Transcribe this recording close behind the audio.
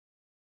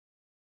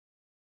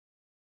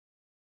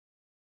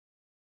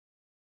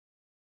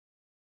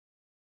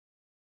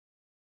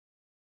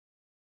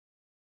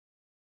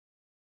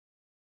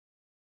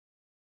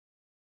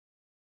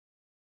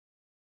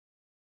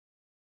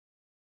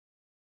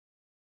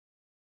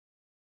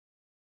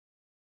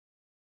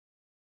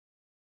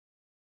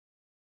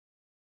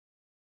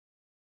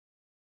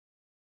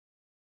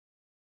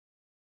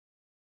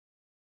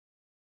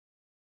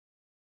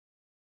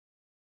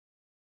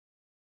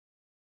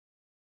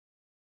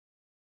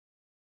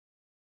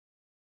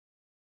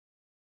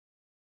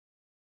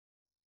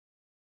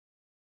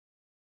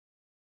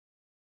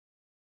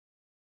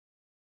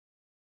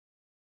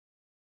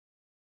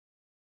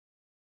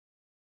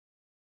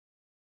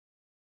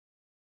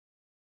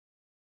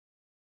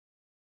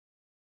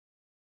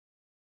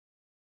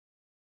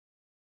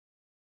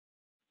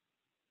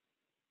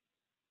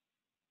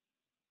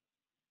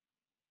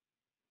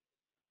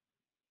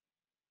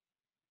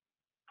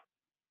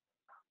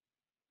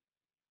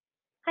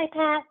Hi,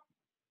 Pat.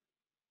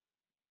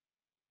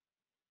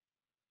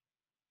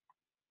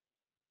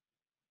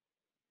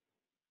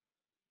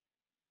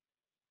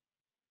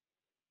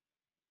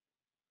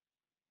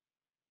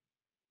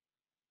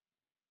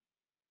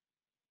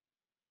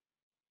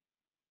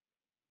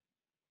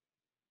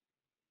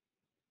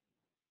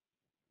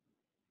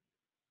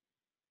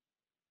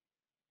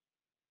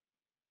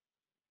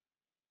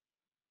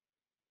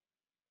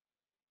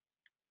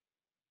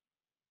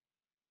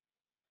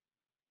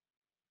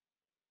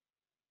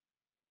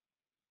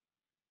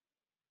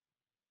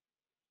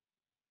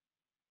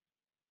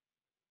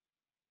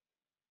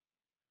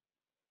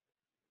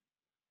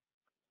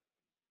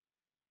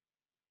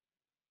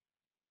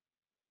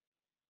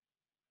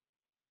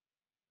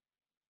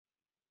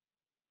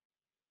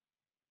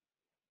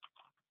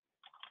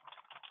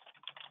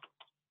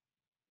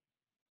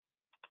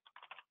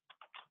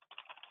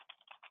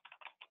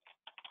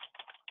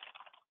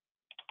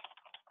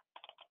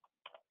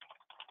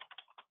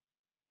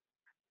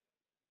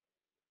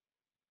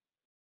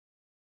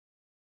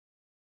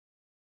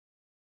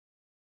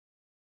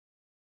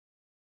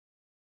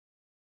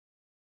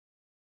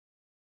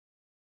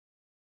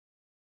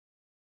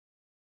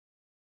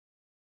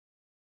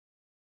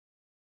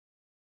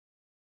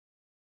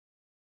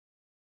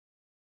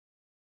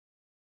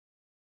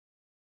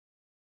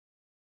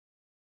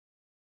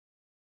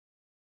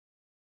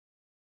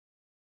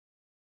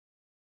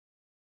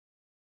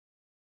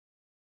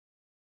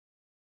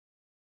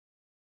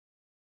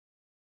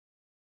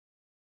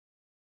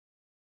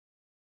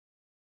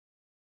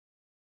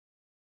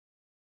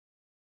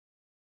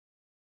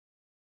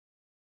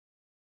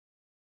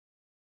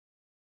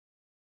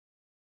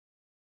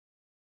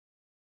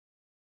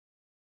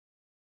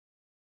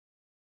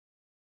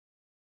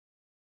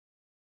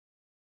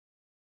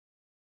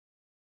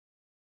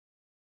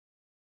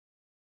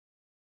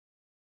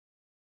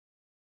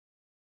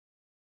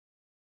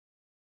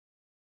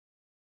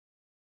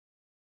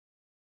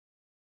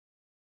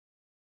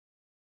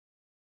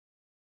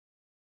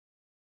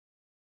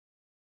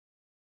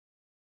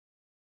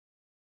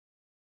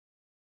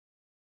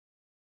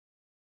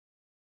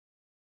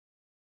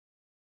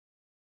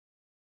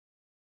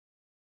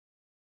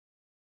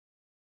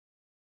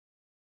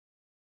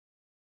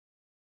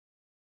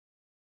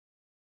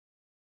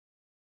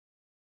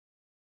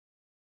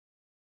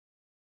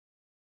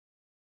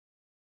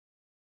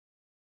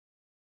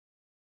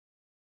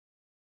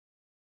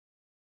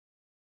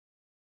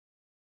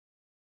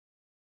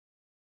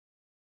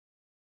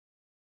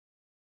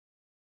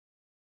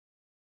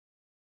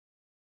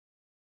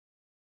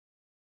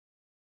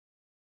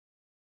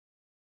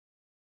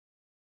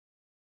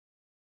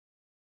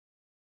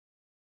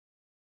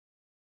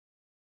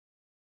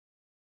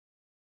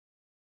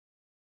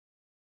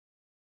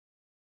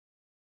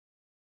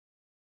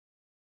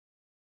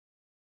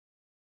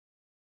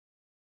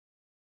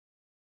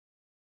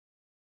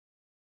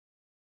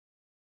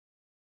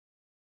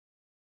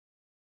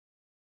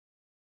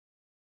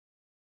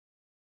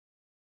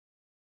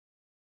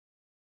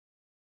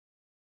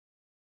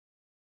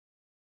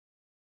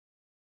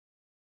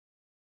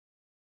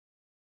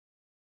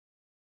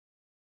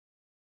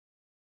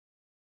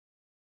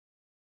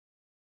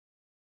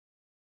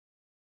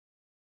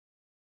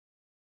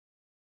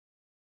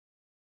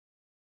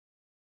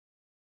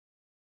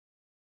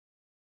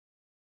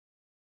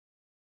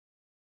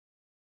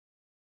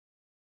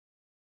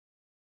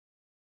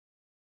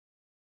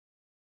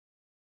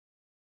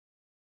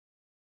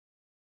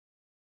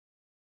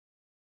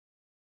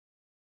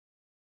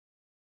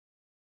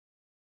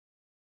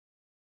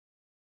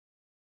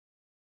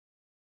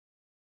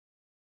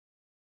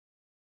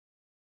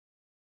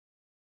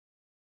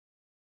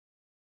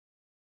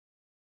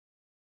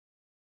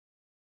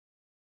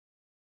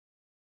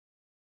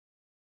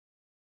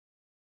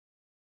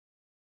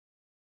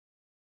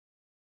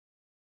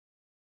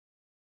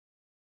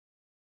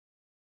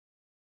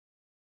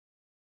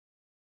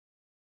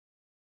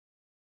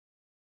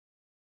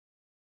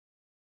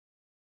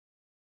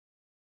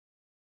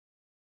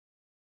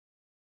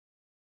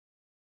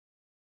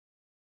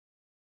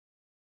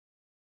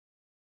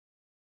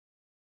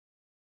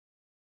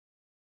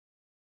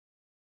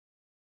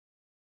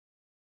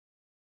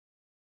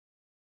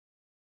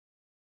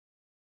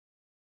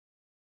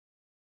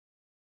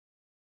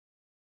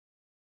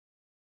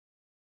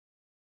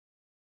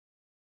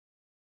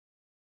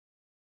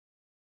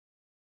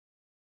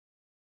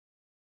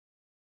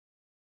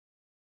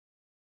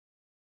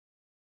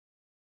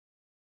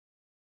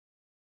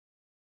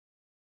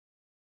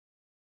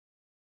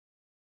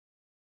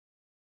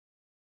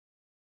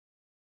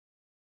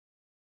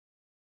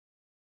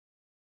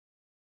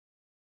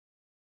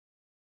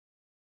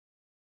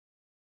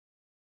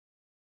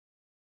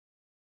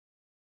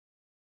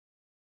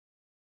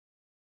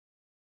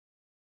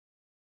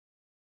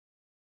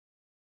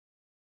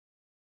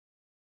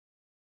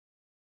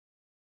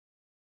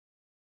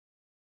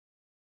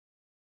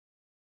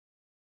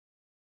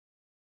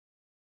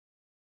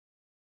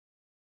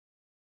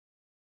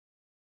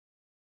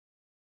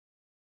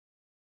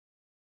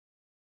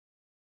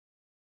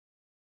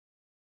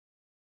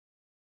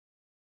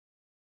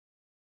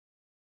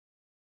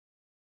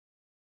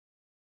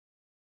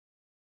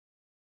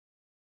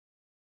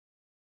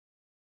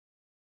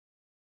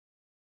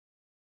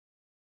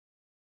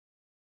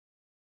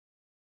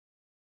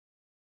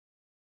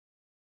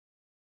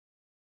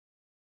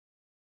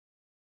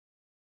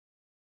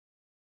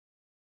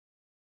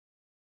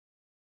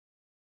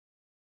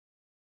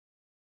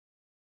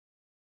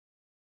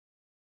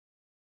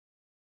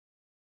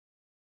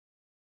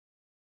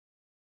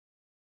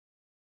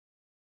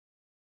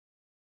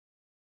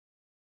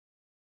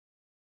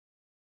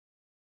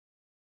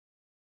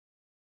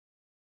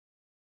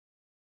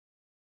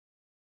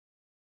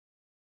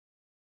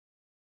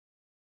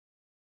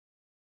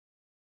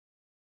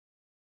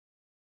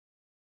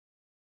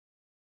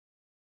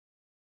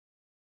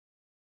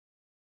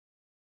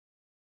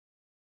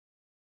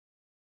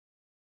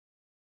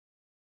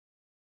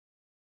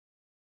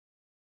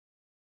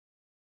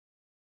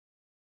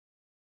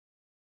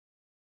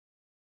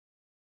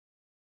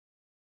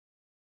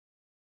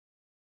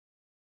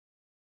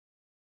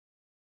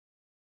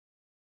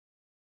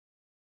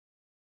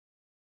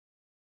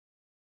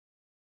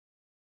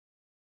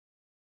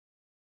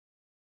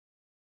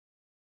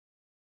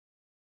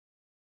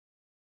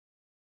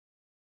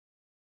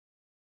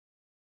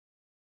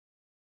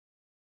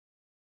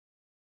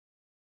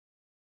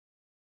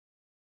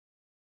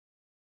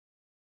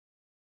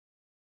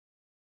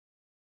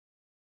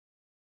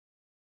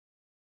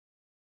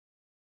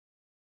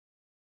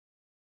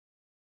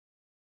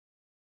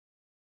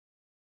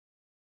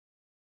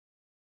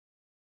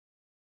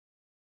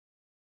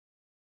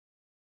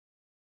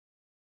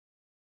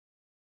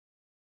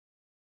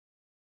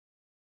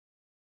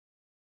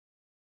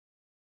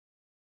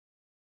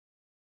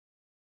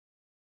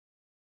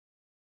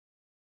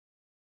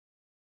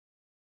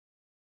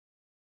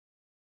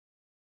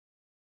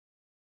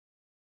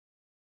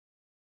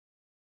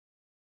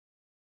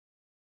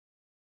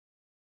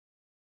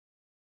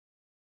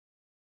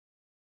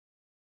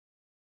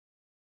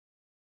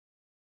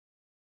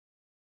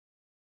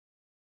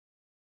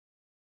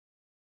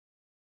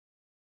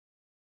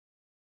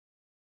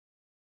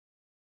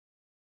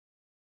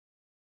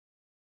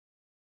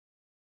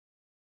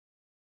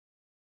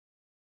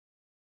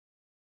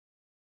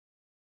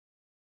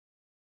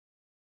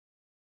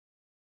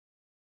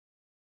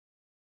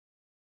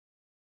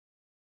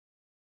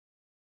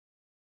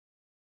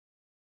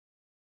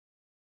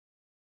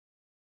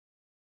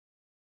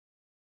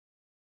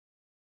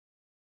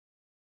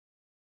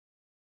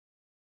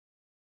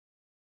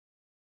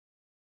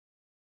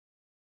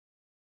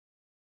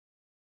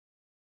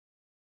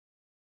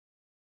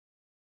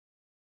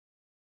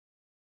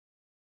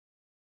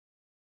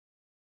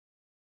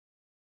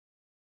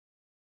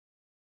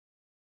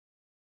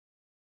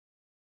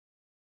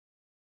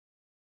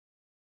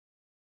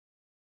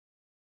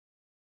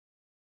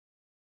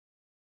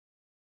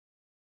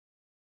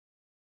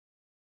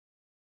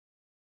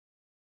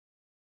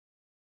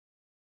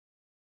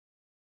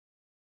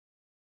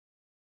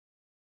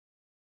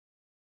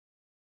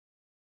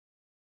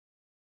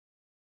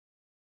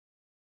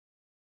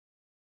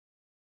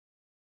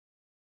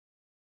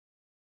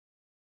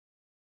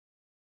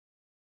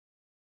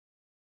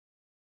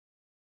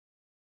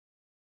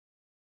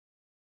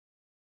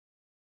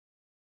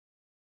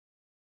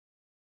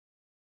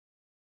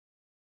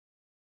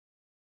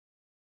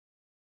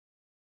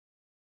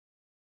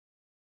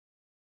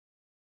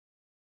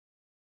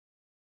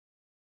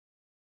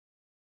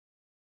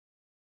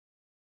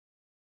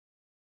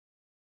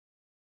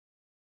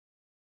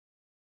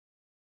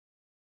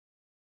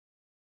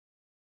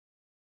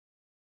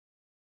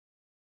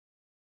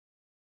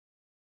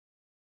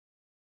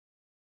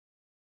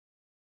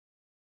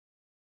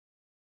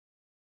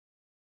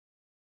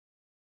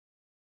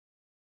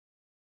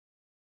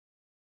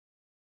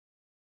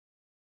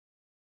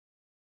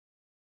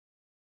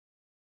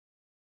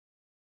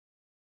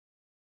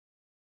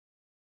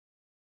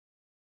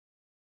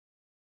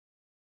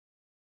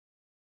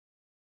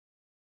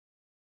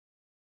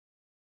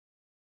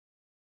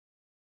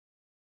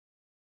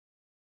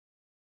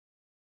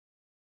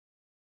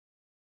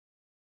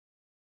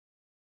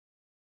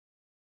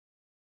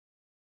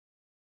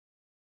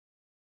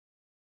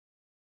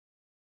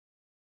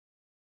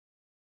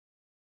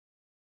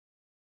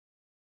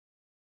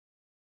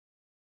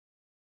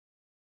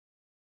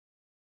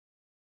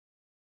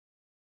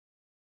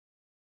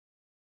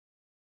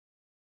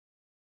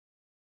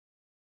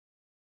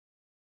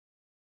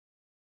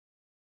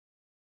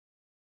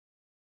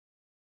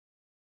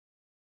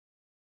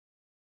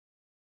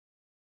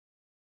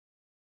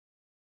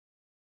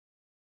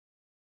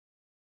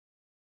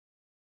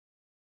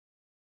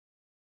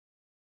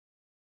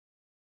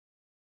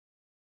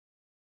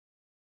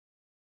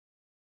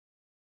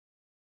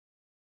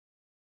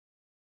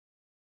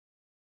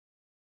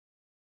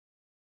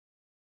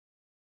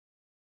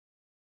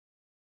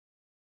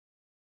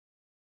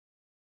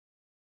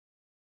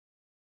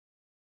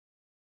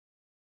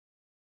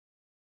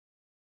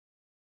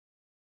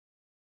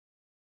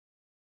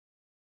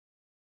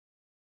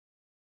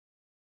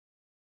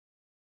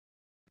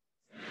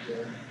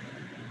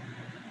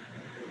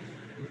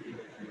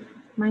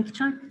 Mic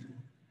check.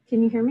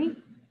 Can you hear me?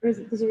 Or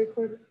does it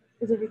record?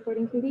 Is it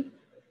recording, Katie?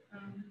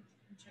 I'm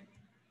checking.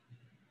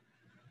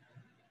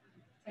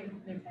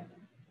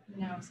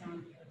 Now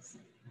sound yes.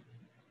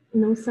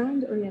 No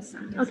sound or yes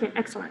sound? Okay,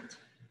 excellent.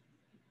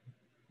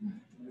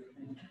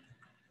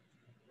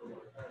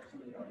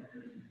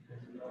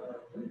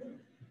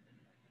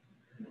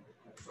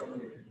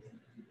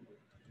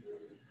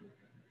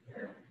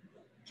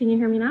 Can you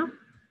hear me now?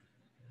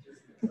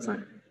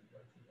 Excellent.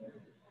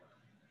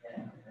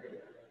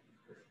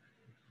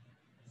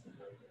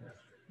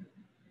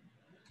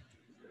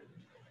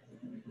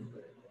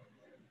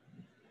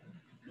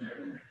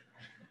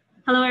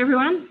 Hello,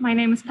 everyone. My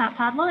name is Pat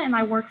Padla, and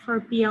I work for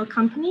BL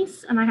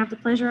Companies, and I have the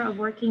pleasure of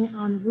working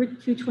on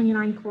Route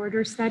 229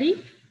 corridor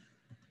study.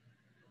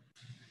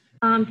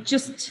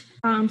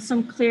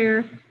 Some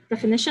clear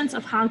definitions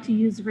of how to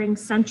use Ring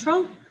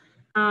Central.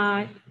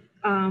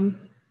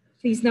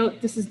 Please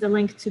note this is the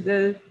link to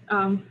the,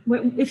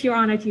 if you're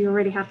on it, you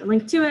already have the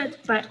link to it,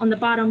 but on the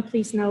bottom,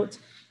 please note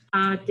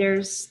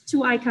there's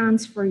two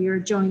icons for your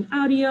join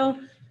audio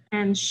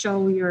and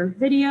show your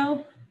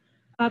video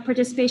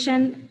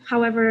participation.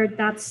 However,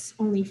 that's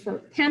only for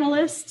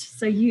panelists,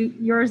 so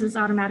yours is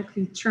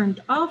automatically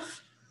turned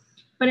off.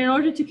 But in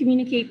order to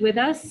communicate with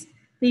us,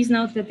 please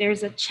note that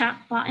there's a chat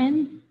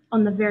button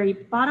on the very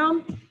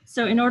bottom.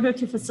 So in order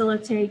to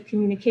facilitate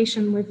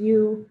communication with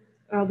you,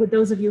 with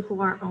those of you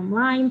who are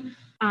online,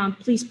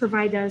 please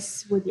provide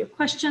us with your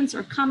questions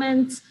or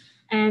comments.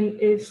 And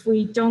if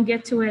we don't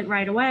get to it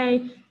right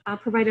away,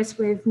 provide us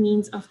with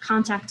means of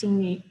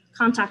contacting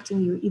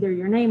you, either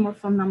your name or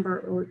phone number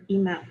or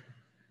email.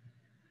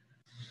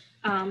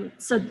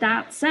 So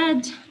that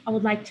said, I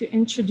would like to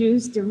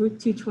introduce the Route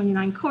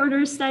 229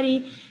 corridor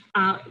study,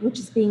 which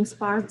is being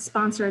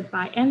sponsored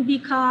by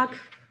NVCOG,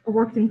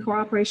 worked in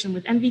cooperation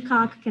with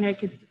NVCOG,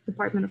 Connecticut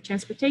Department of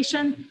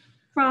Transportation,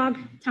 CROG,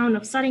 Town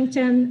of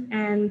Suttington,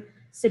 and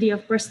City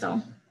of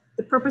Bristol.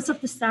 The purpose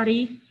of the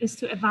study is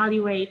to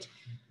evaluate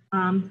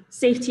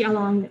safety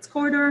along its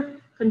corridor,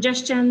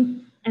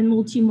 congestion, and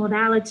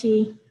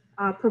multimodality,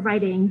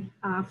 providing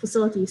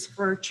facilities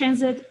for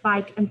transit,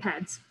 bike, and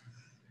peds.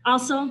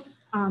 Also,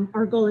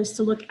 our goal is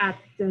to look at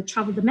the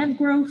travel demand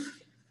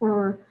growth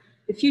for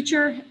the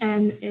future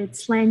and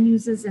its land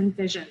uses and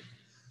vision,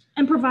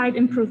 and provide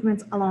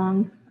improvements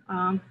along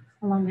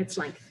its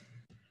length.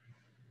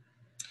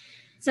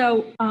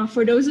 So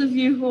for those of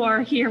you who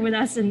are here with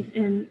us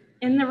in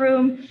the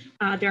room,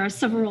 there are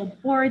several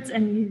boards,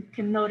 and you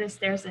can notice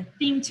there's a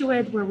theme to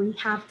it where we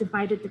have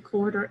divided the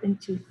corridor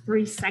into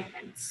 3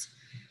 segments.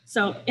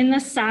 So in the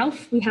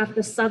south, we have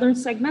the southern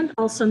segment,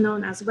 also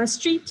known as West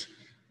Street,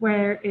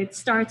 where it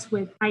starts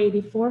with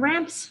I-84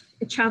 ramps.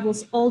 It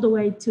travels all the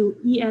way to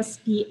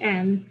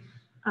ESPN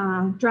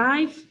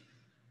Drive,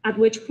 at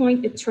which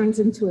point it turns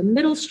into a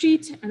middle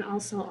street and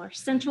also our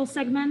central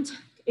segment.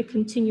 It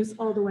continues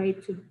all the way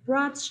to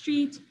Broad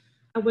Street,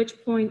 at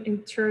which point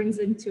it turns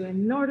into a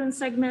northern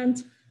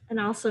segment, and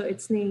also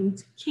it's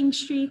named King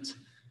Street.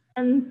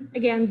 And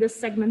again, this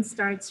segment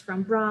starts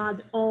from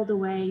Broad all the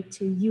way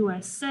to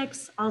US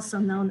 6, also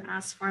known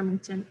as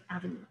Farmington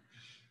Avenue.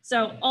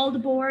 So all the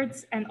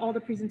boards and all the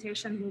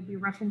presentation will be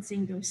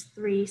referencing those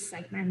 3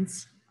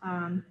 segments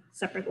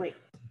separately.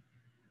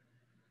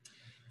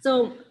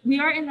 So we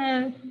are in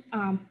the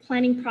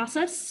planning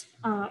process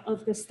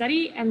of the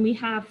study, and we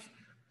have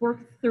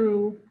worked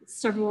through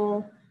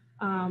several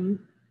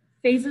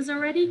phases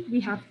already. We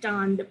have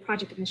done the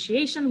project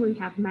initiation. We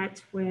have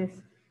met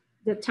with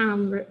the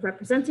town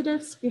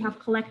representatives. We have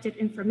collected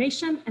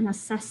information and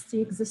assessed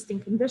the existing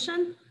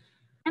condition.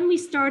 And we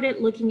started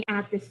looking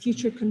at the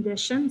future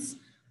conditions,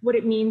 what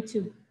it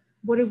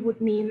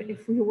would mean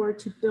if we were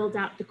to build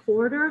out the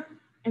corridor,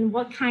 and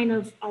what kind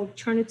of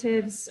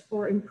alternatives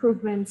or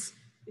improvements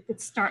we could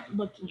start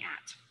looking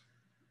at.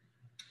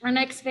 Our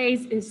next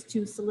phase is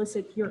to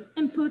solicit your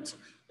input,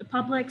 the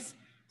public's,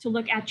 to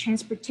look at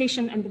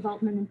transportation and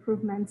development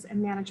improvements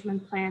and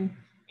management plan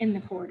in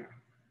the corridor.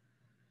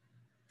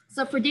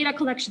 So for data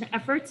collection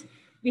efforts,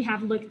 we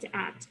have looked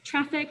at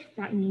traffic,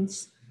 that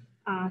means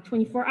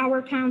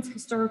 24-hour counts,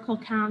 historical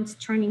counts,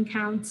 turning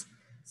counts,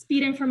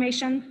 speed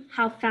information,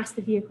 how fast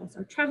the vehicles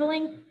are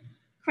traveling,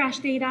 crash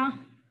data,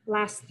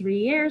 last 3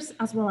 years,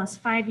 as well as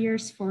 5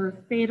 years for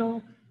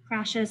fatal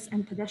crashes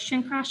and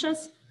pedestrian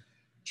crashes,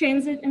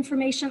 transit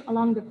information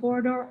along the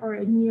corridor or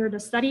near the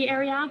study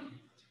area,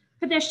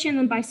 pedestrian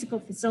and bicycle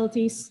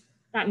facilities,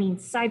 that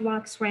means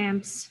sidewalks,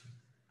 ramps,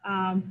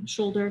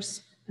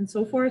 shoulders, and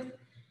so forth,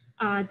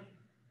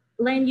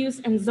 land use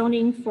and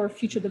zoning for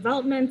future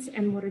developments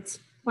and what it's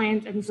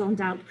planned and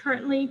zoned out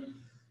currently,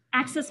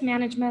 access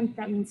management,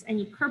 that means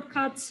any curb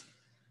cuts,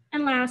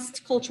 and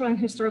last, cultural and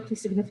historically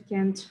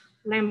significant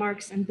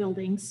landmarks and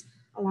buildings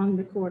along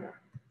the corridor.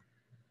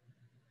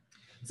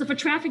 So for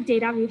traffic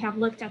data, we have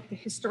looked at the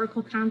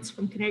historical counts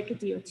from Connecticut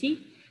DOT.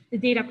 The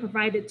data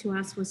provided to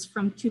us was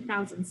from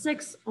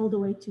 2006 all the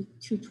way to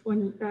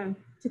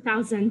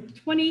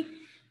 2020.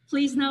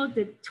 Please note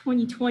that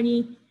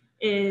 2020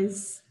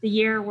 is the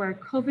year where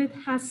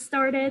COVID has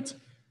started.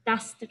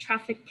 Thus, the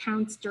traffic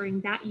counts during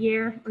that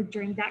year or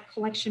during that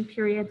collection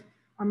period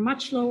are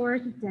much lower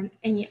than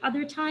any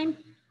other time.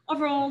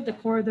 Overall, the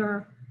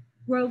corridor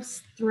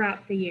grows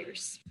throughout the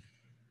years.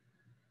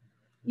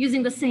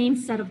 Using the same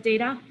set of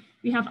data,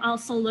 we have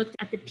also looked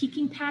at the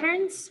peaking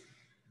patterns.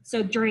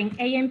 So during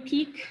AM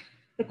peak,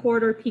 the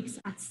corridor peaks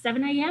at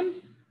 7 a.m.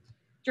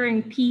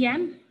 During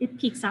PM, it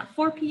peaks at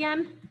 4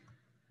 p.m.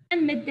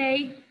 And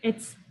midday,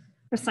 it's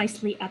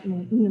precisely at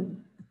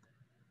noon.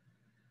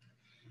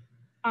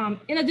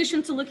 In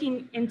addition to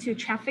looking into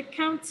traffic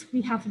counts,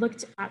 we have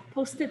looked at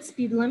posted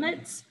speed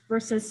limits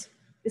versus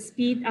the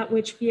speed at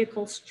which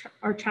vehicles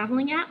are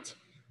traveling at.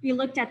 We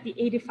looked at the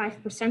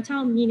 85th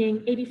percentile, meaning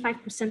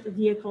 85% of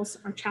vehicles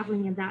are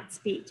traveling at that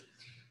speed.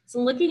 So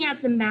looking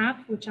at the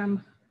map, which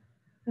I'm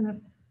gonna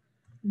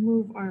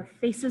move our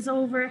faces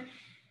over,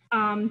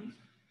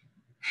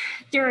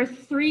 there are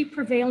 3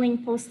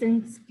 prevailing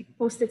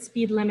posted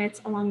speed limits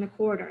along the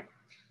corridor.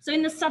 So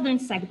in the southern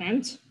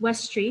segment,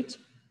 West Street,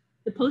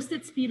 the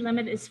posted speed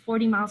limit is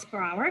 40 miles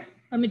per hour.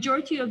 The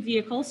majority of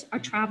vehicles are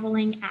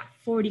traveling at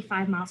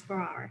 45 miles per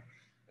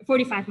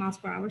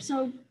hour,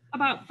 so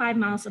about 5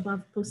 miles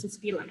above posted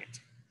speed limit.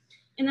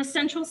 In the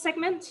central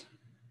segment,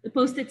 the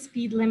posted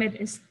speed limit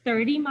is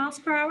 30 miles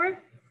per hour.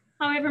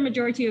 However,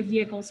 majority of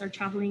vehicles are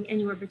traveling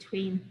anywhere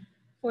between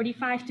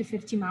 45 to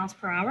 50 miles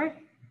per hour.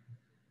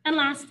 And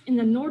last, in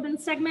the northern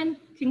segment,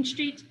 King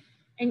Street,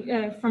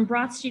 and from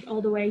Broad Street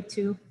all the way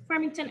to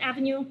Farmington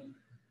Avenue,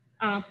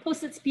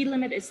 posted speed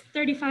limit is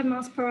 35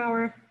 miles per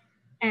hour,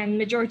 and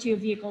majority of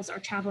vehicles are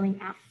traveling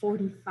at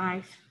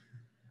 45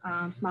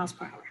 miles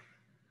per hour.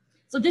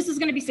 So this is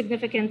going to be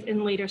significant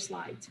in later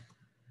slides.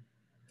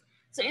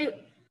 So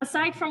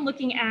aside from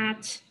looking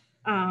at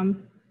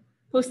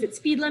posted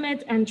speed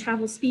limit and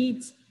travel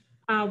speeds,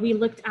 we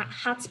looked at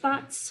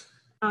hotspots,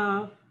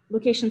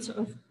 locations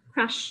of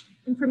crash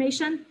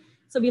information.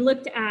 So we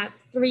looked at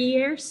 3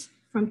 years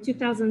from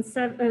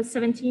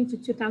 2017 to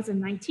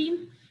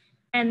 2019.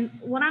 And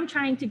what I'm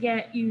trying to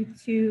get you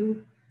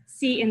to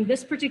see in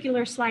this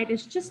particular slide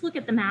is just look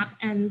at the map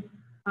and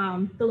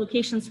the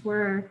locations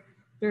where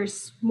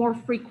there's more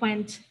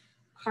frequent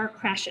car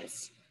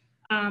crashes.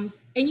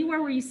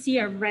 Anywhere where you see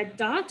a red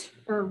dot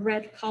or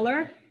red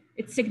color,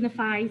 it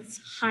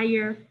signifies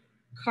higher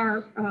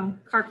car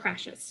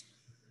crashes.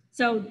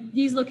 So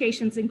these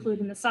locations include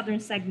in the southern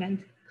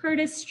segment,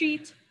 Curtis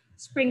Street,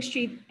 Spring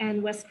Street,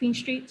 and West Queen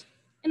Street.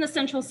 In the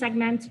central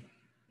segment,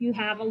 you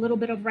have a little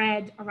bit of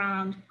red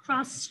around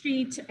Cross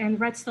Street and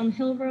Redstone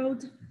Hill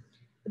Road.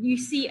 You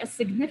see a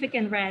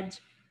significant red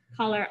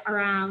color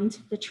around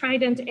the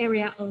Trident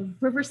area of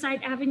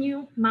Riverside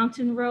Avenue,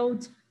 Mountain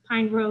Road,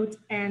 Pine Road,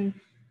 and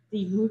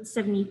the Route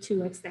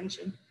 72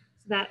 extension,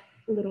 so that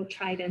little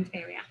Trident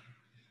area.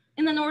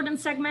 In the northern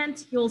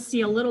segment, you'll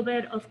see a little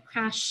bit of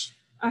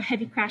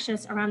heavy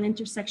crashes around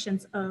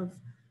intersections of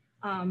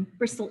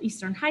Bristol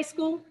Eastern High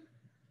School,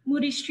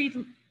 Moody Street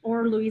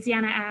or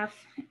Louisiana Ave,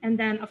 and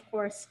then of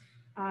course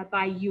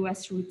by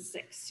US Route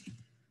 6.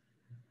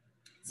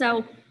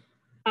 So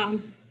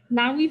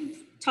now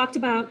we've talked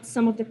about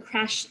some of the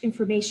crash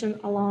information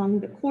along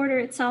the corridor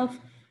itself,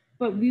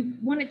 but we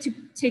wanted to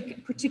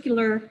take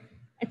particular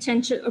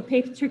attention or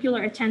pay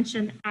particular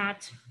attention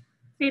at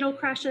fatal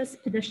crashes,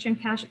 pedestrian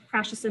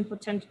crashes,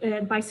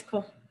 and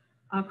bicycle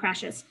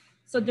crashes.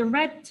 So the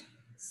red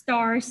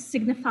stars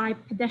signify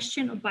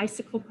pedestrian or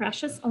bicycle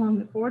crashes along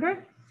the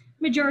corridor.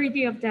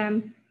 Majority of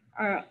them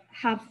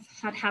have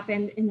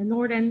happened in the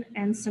northern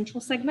and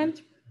central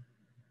segment.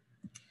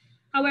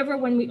 However,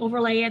 when we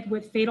overlay it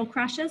with fatal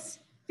crash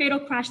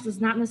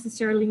does not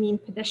necessarily mean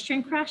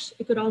pedestrian crash.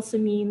 It could also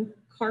mean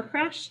car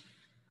crash.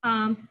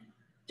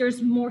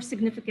 There's more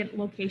significant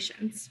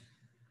locations.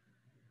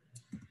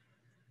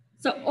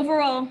 So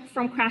overall,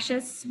 from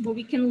crashes, what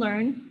we can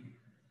learn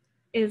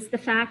is the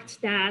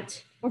fact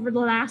that over the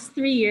last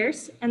 3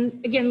 years, and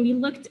again, we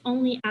looked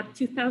only at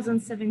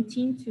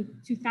 2017 to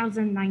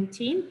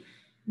 2019.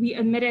 We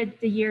omitted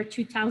the year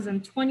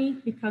 2020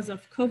 because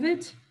of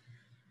COVID.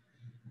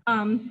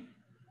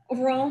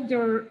 Overall,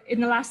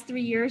 in the last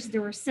 3 years,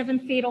 there were 7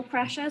 fatal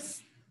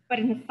crashes, but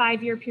in the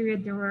 5-year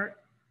period, there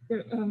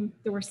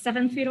were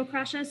 7 fatal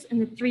crashes. In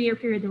the 3-year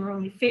period, there were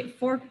only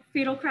 4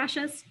 fatal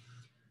crashes.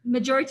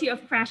 Majority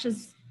of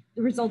crashes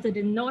resulted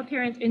in no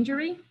apparent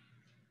injury.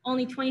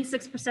 Only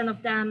 26%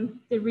 of them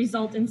did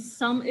result in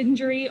some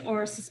injury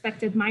or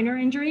suspected minor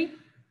injury.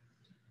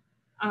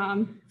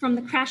 From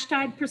the crash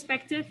type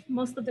perspective,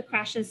 most of the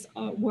crashes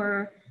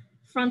were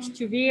front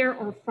to rear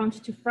or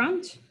front to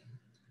front,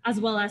 as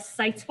well as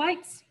side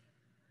swipes.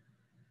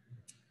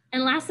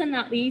 And last and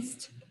not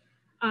least,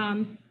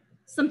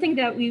 something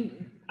that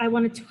I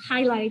wanted to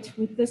highlight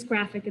with this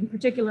graphic in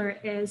particular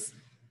is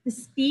the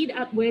speed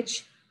at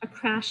which a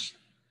crash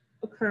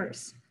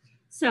occurs.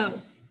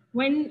 So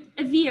when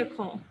a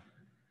vehicle,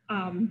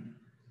 an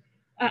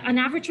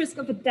average risk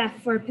of a death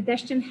for a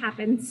pedestrian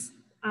happens,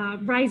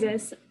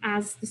 rises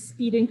as the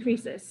speed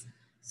increases.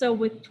 So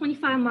with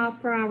 25 mile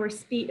per hour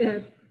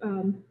speed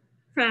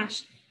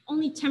crash,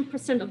 only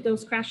 10% of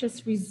those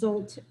crashes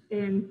result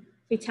in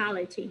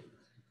fatality.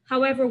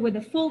 However, with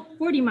a full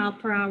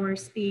 40-mile-per-hour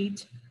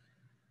speed,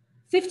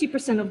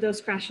 50% of those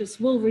crashes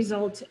will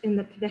result in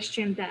the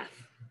pedestrian death.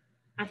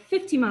 At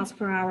 50 miles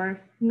per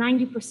hour,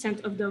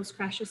 90% of those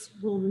crashes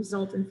will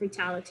result in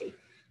fatality.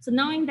 So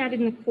knowing that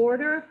in the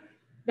corridor,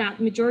 that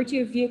majority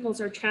of vehicles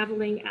are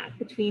traveling at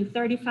between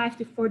 35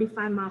 to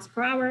 45 miles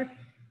per hour,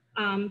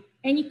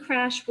 any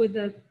crash with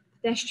a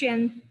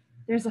pedestrian,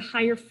 there's a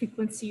higher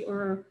frequency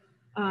or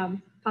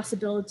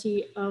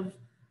possibility of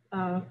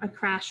a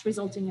crash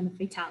resulting in a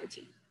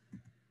fatality.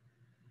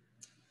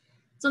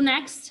 So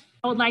next,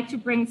 I would like to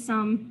bring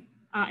some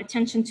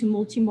attention to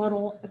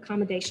multimodal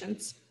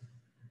accommodations.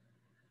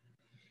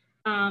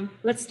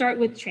 Let's start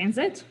with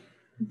transit.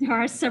 There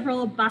are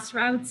several bus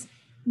routes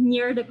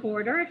near the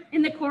corridor.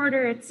 In the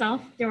corridor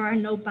itself, there are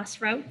no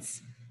bus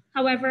routes.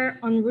 However,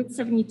 on Route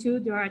 72,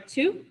 there are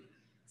two.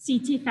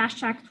 CT Fast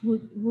Track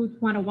Route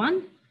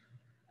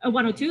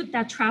 102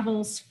 that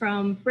travels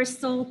from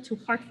Bristol to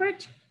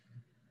Hartford.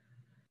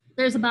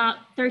 There's about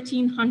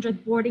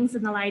 1,300 boardings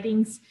and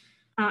alightings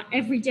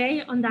every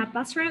day on that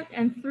bus route,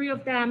 and 3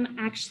 of them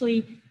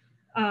actually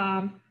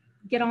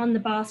get on the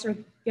bus or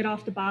get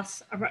off the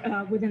bus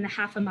within a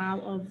half a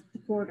mile of the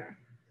corridor.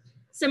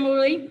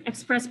 Similarly,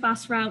 Express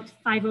Bus Route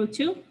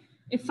 502,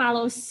 it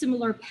follows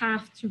similar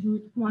path to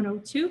Route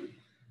 102,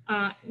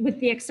 with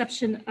the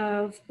exception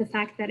of the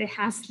fact that it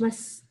has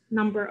less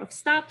number of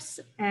stops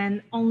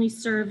and only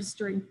serves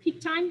during peak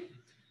time.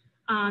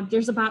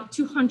 There's about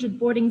 200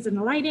 boardings and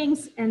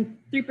alightings, and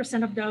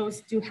 3% of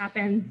those do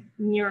happen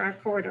near our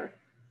corridor.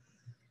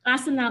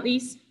 Last but not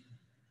least,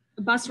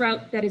 a bus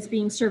route that is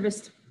being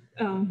serviced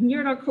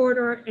near our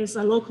corridor is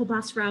a local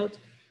bus route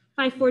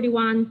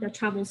 541 that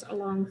travels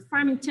along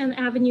Farmington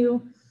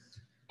Avenue,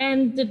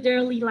 and the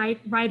daily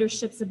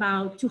ridership's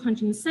about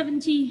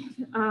 270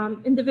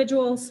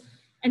 individuals,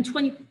 and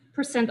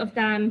 20% of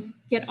them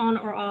get on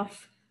or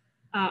off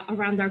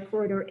around our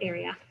corridor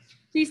area.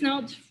 Please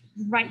note,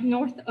 right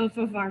north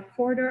of our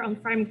corridor on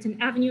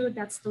Farmington Avenue,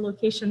 that's the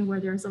location where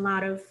there's a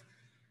lot of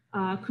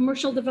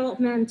commercial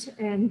development,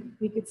 and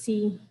we could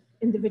see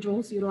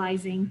individuals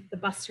utilizing the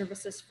bus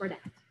services for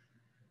that.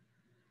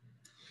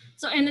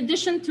 So in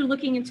addition to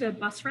looking into a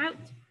bus route,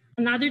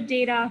 another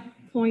data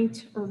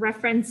point or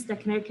reference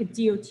that Connecticut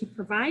DOT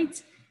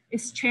provides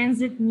is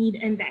Transit Need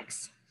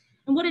Index.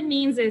 And what it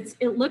means is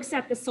it looks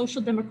at the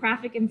social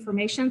demographic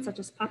information such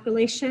as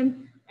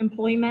population,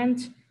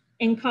 employment,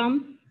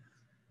 income,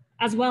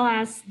 as well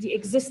as the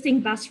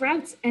existing bus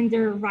routes and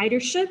their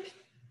ridership,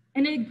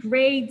 and it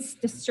grades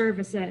the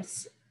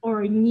services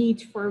or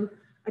need for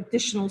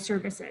additional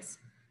services.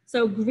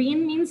 So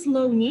green means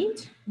low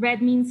need,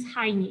 red means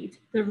high need.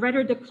 The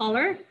redder the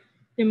color,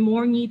 the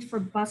more need for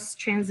bus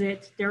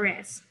transit there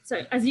is.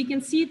 So as you can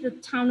see, the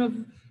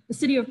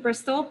city of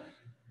Bristol,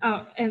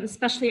 and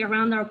especially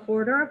around our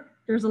corridor,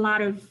 there's a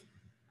lot of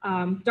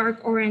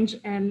dark orange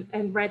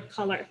and red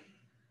color.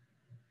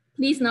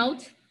 Please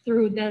note,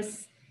 through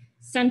this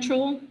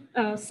central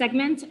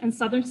segment and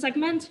southern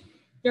segment,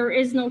 there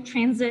is no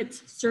transit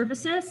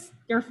services.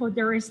 Therefore,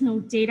 there is no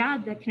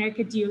data that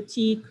Connecticut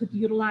DOT could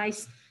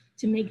utilize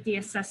to make the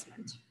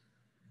assessment.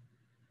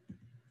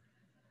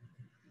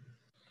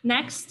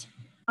 Next,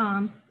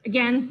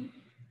 again,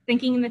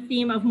 thinking in the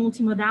theme of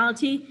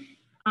multimodality,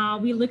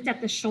 we looked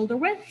at the shoulder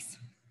widths.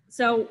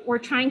 So we're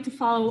trying to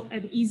follow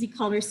an easy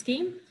color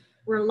scheme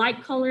where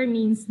light color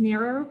means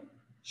narrow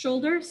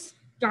shoulders,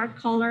 dark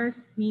color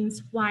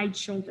means wide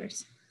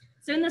shoulders.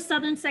 So in the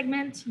southern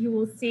segment, you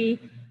will see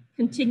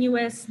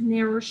continuous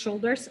narrow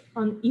shoulders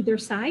on either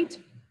side.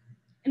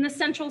 In the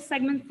central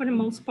segment, for the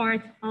most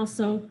part,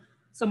 also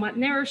somewhat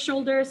narrow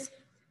shoulders.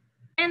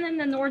 And in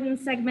the northern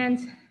segment,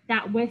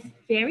 that width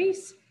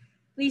varies.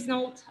 Please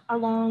note,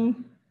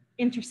 along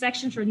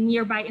intersections or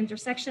nearby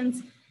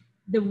intersections,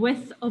 the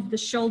width of the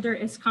shoulder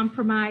is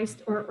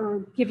compromised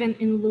or given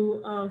in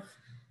lieu of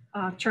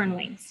turn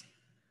lanes.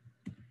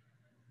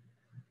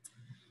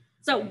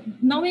 So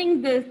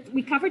knowing that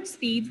we covered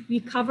speed, we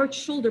covered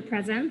shoulder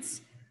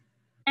presence,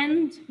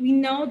 and we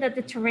know that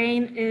the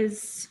terrain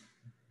is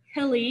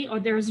hilly or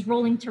there's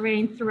rolling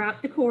terrain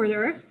throughout the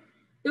corridor.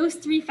 Those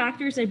 3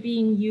 factors are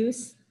being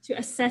used to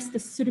assess the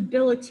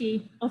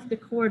suitability of the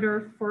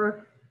corridor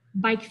for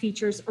bike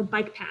features or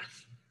bike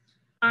path.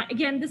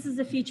 Again, this is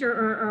a feature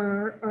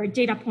or a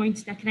data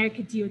point that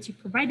Connecticut DOT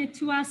provided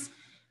to us,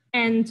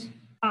 and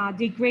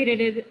they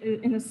graded it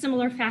in a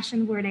similar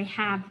fashion where they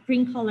have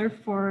green color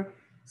for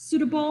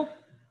suitable,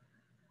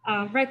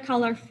 red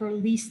color for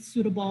least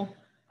suitable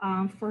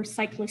for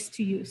cyclists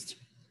to use.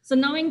 So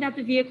knowing that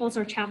the vehicles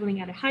are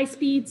traveling at a high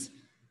speeds,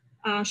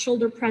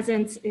 shoulder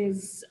presence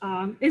is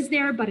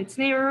there, but it's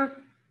narrow.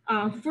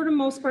 For the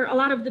most part, a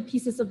lot of the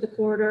pieces of the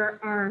corridor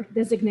are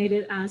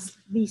designated as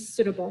least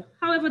suitable.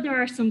 However,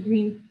 there are some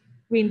green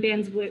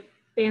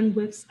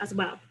bandwidths as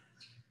well.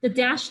 The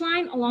dashed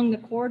line along the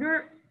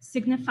corridor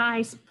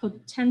signifies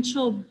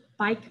potential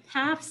bike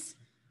paths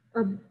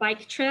or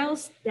bike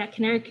trails that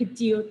Connecticut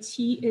DOT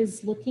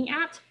is looking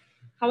at.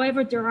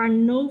 However, there are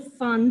no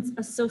funds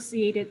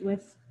associated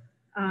with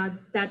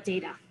that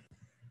data.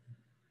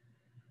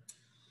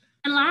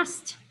 And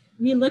last,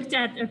 we looked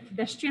at our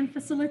pedestrian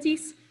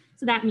facilities.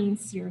 So that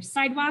means your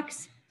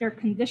sidewalks, their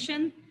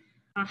condition,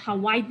 how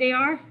wide they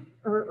are,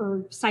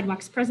 or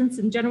sidewalks presence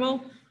in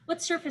general,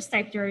 what surface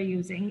type they're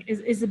using.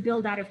 Is it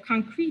built out of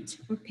concrete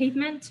or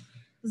pavement?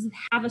 Does it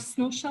have a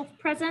snow shelf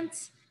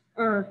presence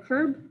or a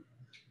curb?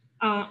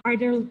 Are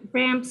there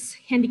ramps,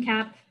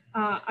 handicap,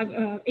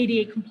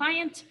 ADA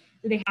compliant?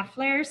 Do they have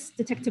flares,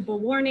 detectable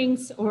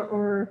warnings,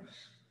 or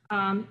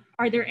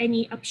are there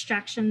any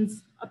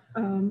obstructions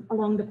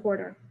along the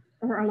corridor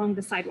or along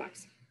the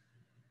sidewalks?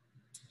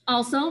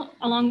 Also,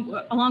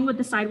 along with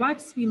the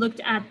sidewalks, we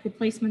looked at the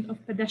placement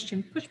of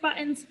pedestrian push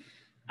buttons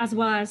as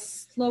well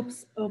as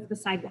slopes of the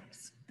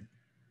sidewalks.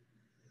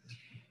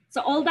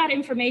 So all that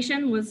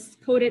information was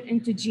coded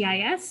into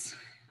GIS,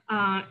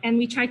 and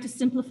we tried to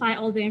simplify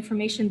all the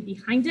information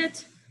behind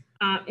it.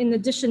 In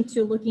addition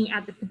to looking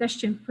at the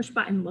pedestrian push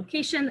button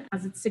location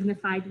as it's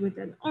signified with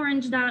an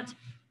orange dot,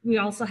 we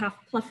also have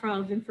plethora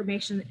of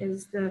information.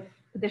 Is the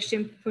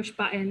pedestrian push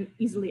button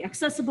easily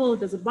accessible?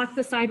 Does it block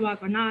the sidewalk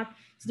or not?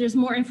 So there's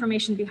more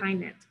information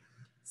behind it.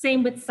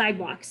 Same with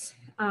sidewalks.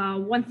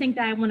 One thing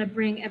that I want to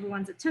bring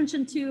everyone's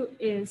attention to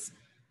is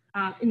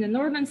in the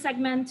northern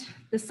segment,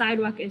 the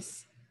sidewalk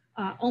is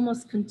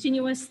almost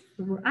continuous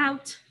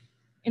throughout.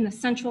 In the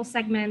central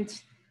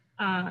segment,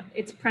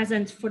 it's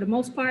present for the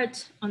most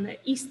part on the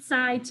east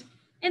side.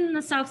 In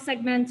the south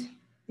segment,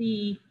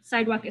 the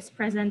sidewalk is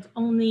present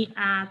only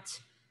at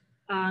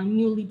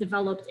newly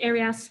developed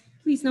areas.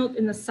 Please note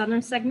in the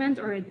southern segment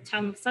or in the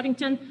town of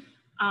Southington,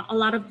 a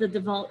lot of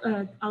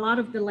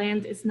the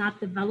land is not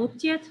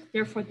developed yet.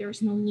 Therefore,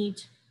 there's no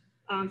need,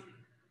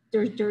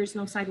 there is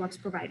no sidewalks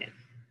provided.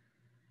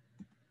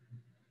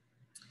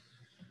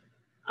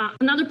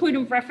 Another point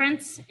of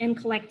reference in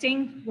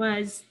collecting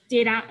was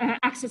data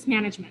access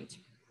management.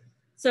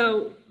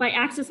 So by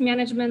access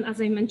management,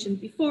 as I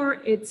mentioned before,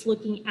 it's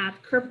looking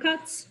at curb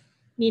cuts,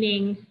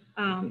 meaning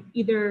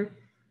either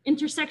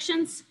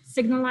intersections,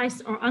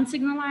 signalized or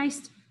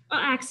unsignalized, or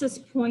access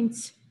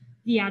points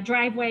via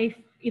driveway,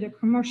 either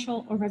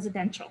commercial or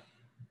residential.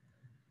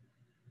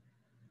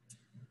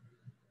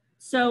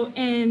 So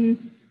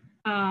in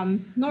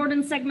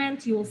northern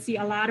segment, you will see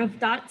a lot of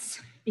dots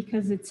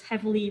because it's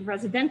heavily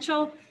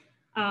residential.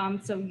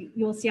 So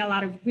you'll see a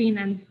lot of green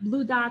and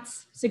blue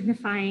dots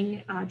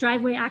signifying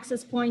driveway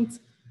access points,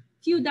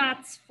 few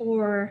dots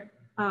for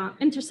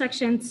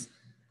intersections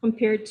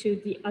compared to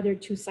the other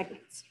two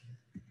segments.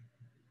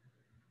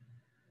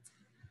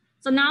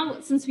 So now,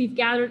 since we've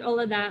gathered all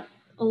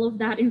of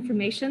that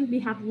information, we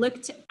have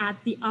looked at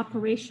the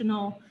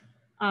operational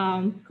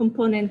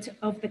component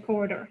of the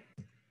corridor.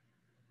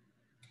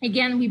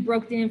 Again, we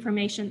broke the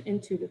information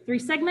into the 3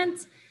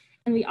 segments,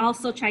 and we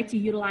also tried to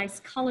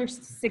utilize colors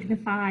to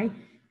signify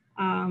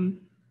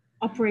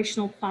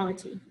operational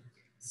quality.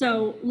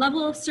 So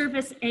level of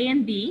service A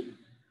and B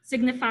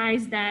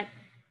signifies that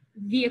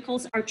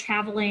vehicles are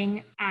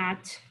traveling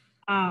at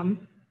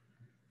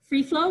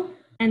free flow,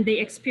 and they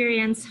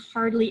experience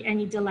hardly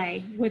any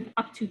delay with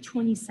up to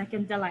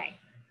 20-second delay.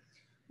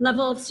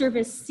 Level of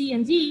service C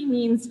and D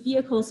means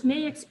vehicles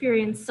may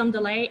experience some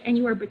delay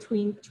anywhere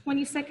between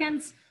 20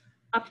 seconds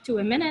up to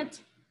a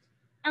minute.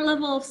 And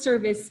level of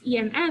service E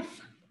and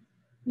F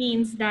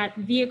means that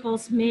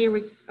vehicles may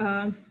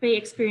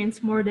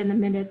experience more than a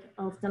minute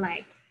of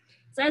delay.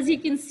 So as you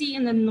can see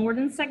in the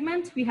northern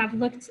segment, we have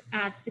looked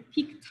at the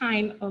peak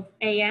time of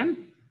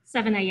AM,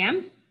 7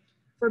 a.m.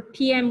 For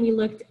PM, we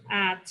looked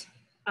at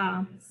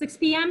 6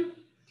 p.m.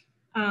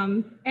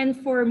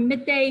 And for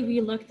midday,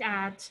 we looked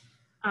at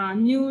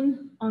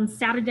noon on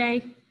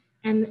Saturday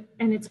and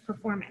its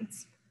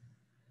performance.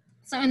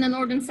 So in the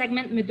northern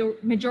segment,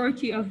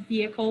 majority of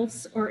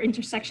vehicles or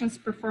intersections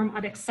perform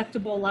at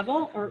acceptable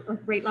level or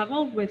great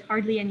level with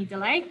hardly any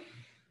delay.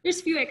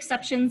 There's few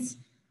exceptions,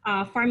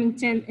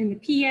 Farmington in the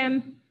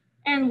PM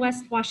and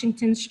West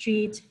Washington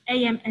Street,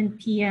 AM and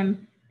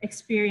PM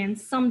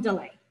experience some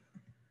delay.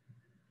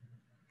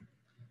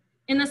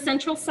 In the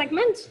central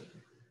segment,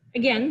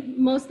 again,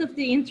 most of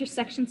the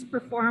intersections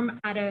perform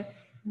at a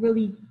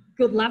really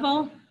good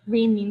level.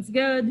 Green means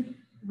good,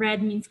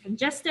 red means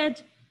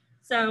congested.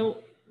 So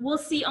we'll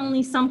see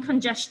only some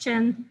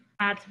congestion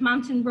at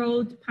Mountain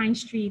Road, Pine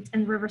Street,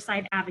 and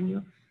Riverside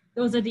Avenue.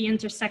 Those are the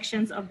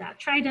intersections of that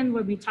trident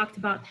where we talked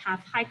about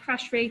have high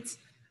crash rates,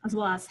 as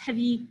well as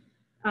heavy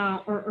a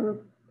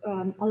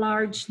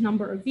large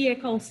number of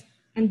vehicles,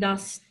 and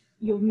thus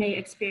you may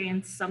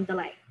experience some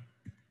delay.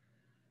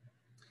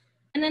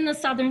 And in the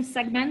southern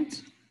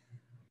segment,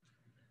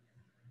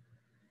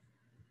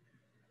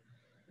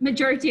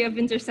 majority of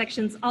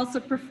intersections also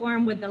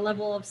perform with the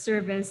level of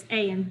service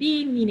A and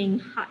B, meaning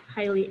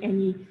hardly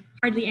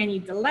any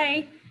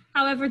delay.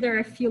 However, there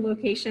are a few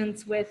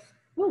locations with,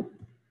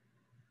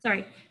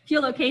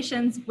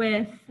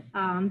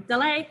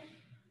 delay.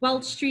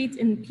 Welch Street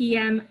in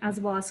PM, as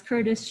well as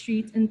Curtis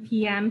Street in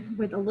PM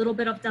with a little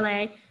bit of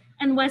delay,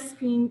 and West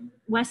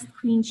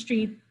Queen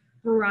Street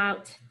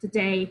throughout the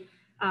day.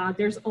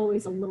 There's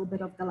always a little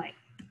bit of delay.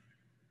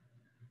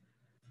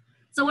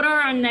 So what are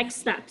our next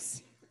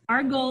steps?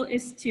 Our goal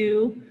is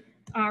to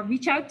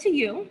reach out to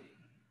you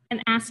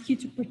and ask you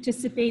to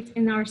participate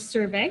in our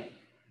survey,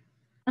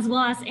 as well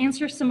as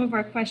answer some of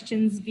our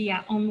questions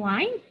via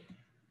online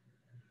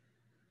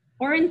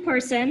or in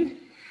person,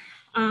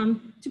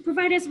 to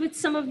provide us with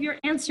some of your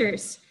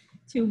answers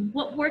to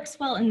what works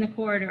well in the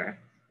corridor.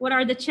 What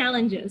are the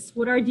challenges?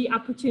 What are the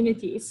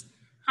opportunities?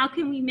 How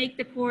can we make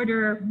the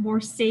corridor more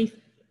safety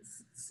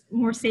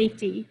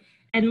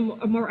and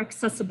more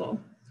accessible?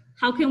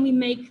 How can we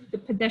make the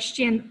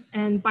pedestrian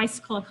and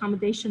bicycle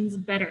accommodations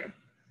better?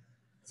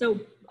 So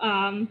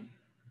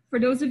for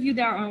those of you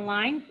that are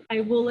online, I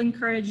will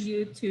encourage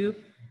you to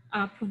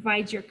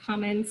provide your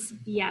comments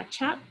via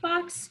chat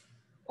box,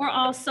 or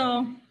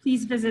also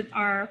please visit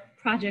our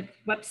project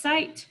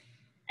website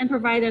and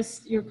provide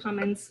us your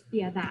comments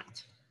via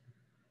that.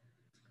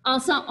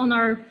 Also on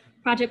our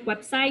project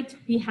website,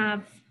 we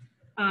have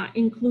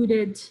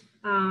included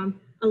a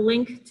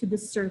link to the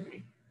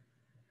survey.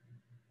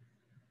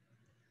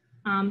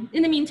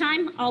 In the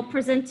meantime, I'll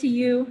present to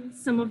you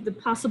some of the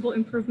possible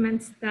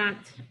improvements that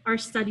our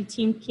study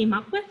team came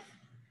up with.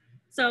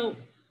 So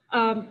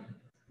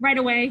right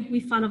away,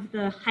 we thought of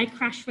the high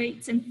crash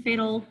rates and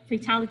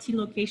fatality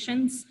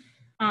locations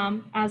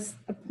as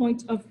a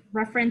point of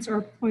reference or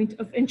a point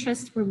of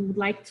interest where we would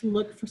like to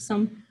look for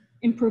some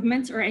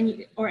improvements or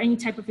any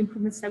type of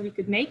improvements that we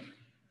could make.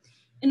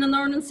 In the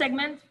northern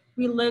segment,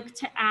 we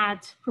looked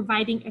at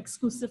providing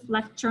exclusive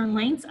left turn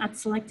lanes at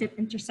selected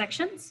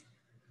intersections.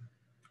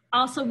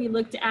 Also, we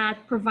looked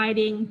at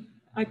providing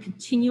a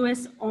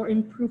continuous or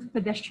improved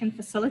pedestrian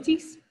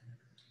facilities.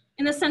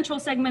 In the central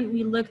segment,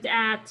 we looked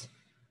at,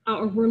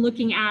 or we're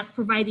looking at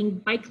providing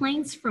bike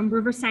lanes from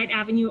Riverside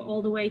Avenue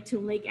all the way to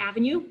Lake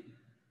Avenue.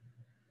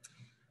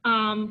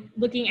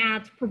 Looking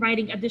at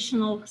providing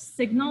additional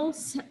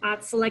signals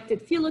at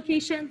selected field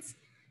locations.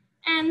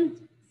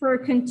 And for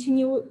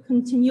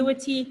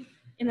continuity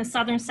in the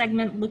southern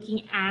segment,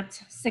 looking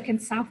at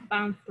second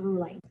southbound through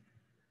lane.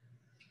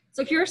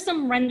 So here are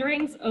some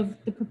renderings of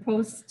the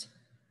proposed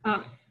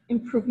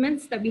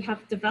improvements that we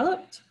have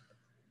developed.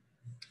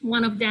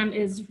 One of them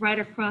is right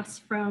across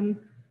from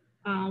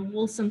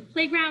Wilson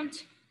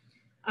Playground.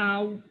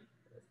 A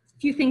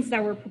few things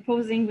that we're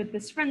proposing with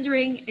this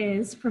rendering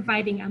is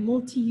providing a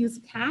multi-use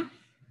path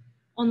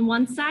on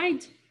one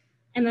side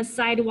and a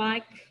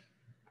sidewalk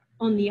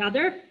on the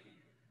other.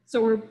 So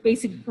we're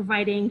basically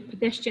providing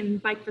pedestrian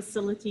and bike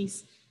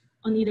facilities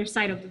on either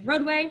side of the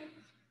roadway.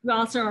 We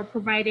also are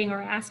providing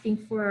or asking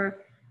for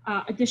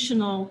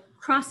additional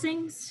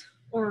crossings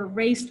or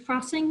raised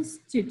crossings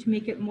to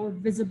make it more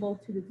visible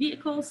to the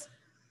vehicles.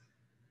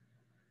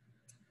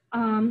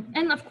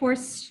 And of course,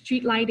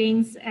 street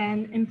lightings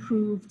and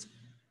improved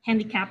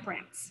handicap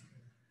ramps.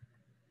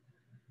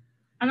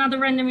 Another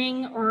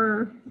rendering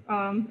or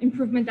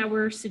improvement that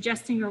we're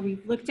suggesting or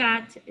we've looked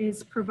at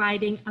is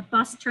providing a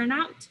bus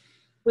turnout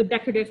with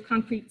decorative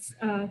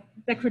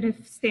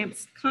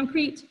stamped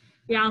concrete.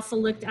 We also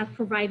looked at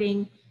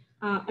providing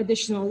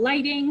additional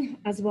lighting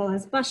as well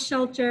as bus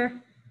shelter.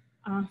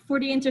 For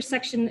the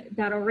intersection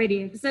that already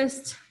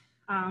exists,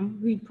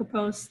 we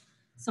proposed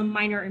some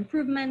minor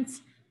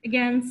improvements.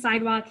 Again,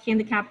 sidewalk,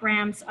 handicap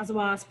ramps, as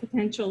well as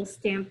potential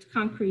stamped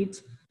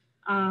concrete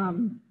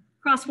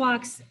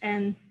crosswalks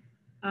and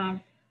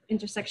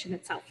intersection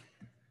itself.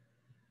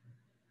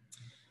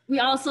 We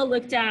also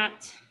looked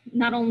at,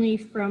 not only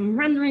from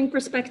rendering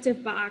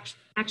perspective, but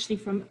actually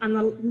from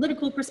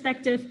analytical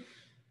perspective,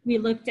 we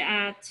looked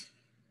at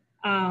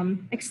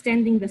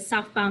extending the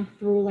southbound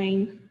through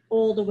lane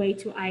all the way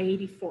to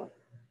I-84.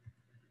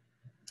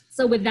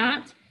 So with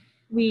that,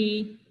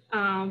 we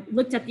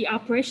looked at the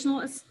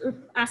operational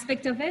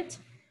aspect of it.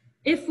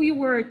 If we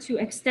were to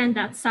extend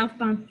that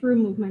southbound through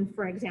movement,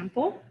 for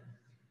example,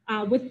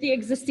 with the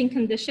existing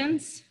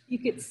conditions, you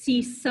could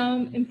see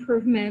some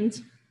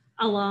improvement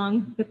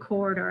along the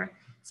corridor.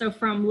 So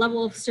from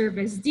level of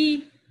service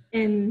D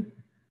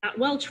at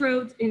Welch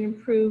Road, it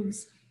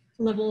improves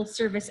to level of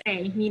service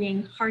A,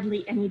 meaning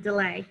hardly any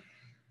delay.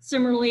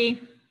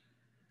 Similarly,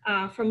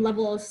 from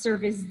level of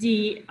service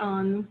D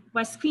on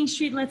West Queen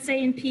Street, let's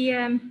say in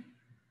PM,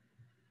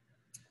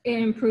 it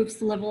improves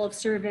to level of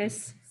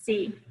service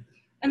C.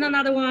 And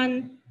another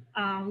one,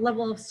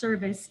 level of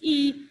service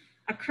E,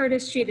 at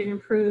Curtis Street, it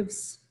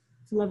improves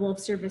to level of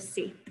service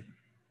C.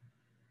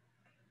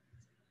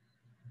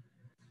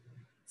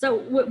 So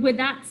with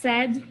that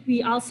said,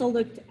 we also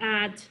looked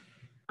at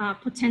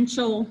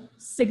potential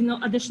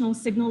additional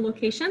signal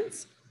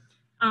locations.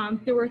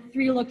 There were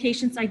 3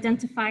 locations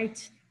identified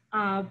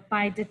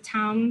by the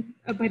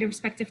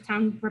respective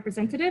town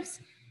representatives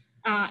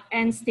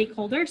and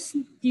stakeholders.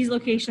 These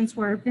locations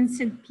were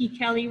Vincent P.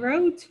 Kelly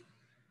Road,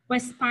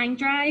 West Pine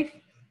Drive,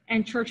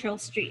 and Churchill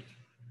Street.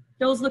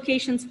 Those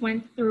locations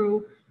went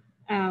through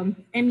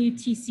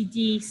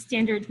MUTCD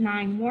standard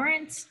 9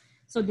 warrants.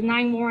 So the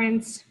 9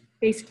 warrants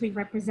basically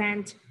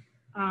represent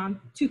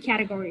 2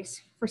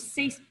 categories: for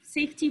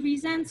safety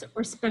reasons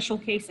or special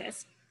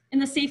cases. In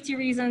the safety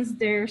reasons,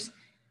 there's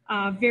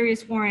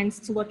various warrants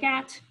to look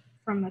at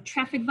from a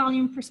traffic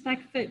volume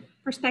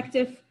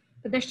perspective,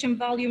 pedestrian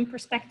volume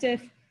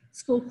perspective,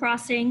 school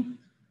crossing,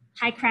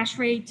 high crash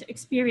rate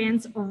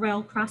experience, or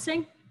rail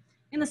crossing.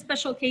 In the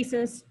special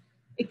cases,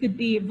 it could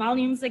be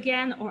volumes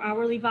again, or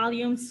hourly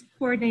volumes,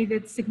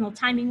 coordinated signal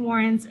timing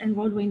warrants, and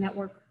roadway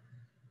network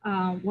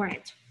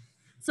warrant.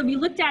 So we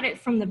looked at it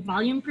from the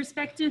volume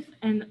perspective,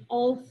 and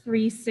all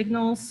three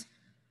signals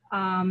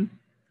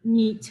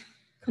meet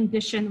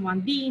condition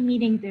 1B,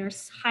 meaning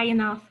there's high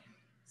enough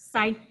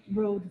site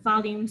road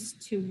volumes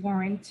to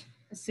warrant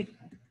a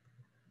signal.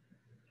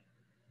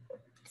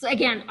 So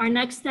again, our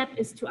next step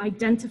is to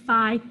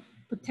identify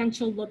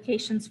potential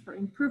locations for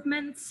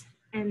improvements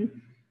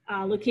and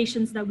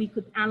locations that we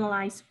could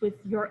analyze with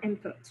your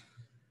input.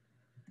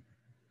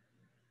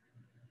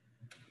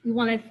 We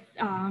want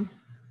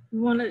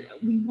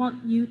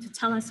you to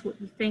tell us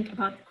what you think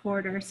about the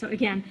corridor. So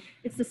again,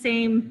 it's the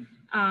same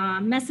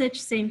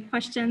message, same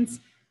questions.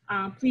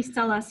 Please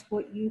tell us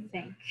what you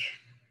think.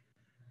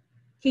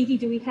 Katie,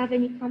 do we have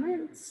any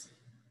comments?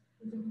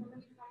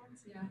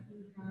 Yeah,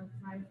 we have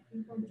 5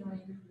 people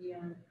joined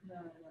via the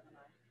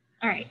webinar.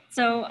 All right,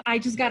 so I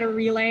just got a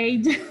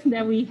relayed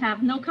that we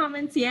have no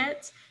comments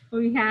yet, but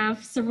we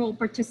have several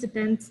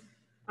participants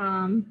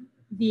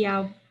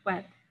via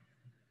web.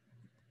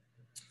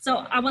 So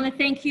I want to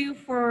thank you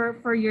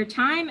for your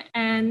time,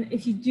 and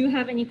if you do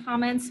have any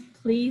comments,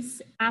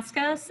 please ask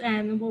us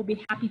and we'll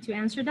be happy to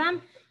answer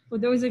them. For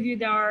those of you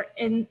that are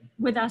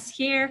with us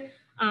here,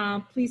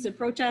 please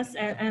approach us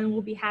and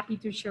we'll be happy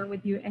to share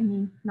with you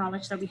any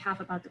knowledge that we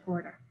have about the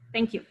corridor.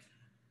 Thank you.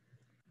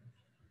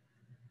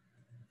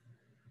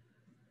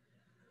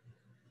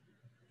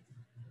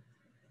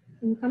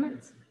 Any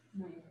comments?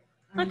 No,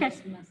 Okay.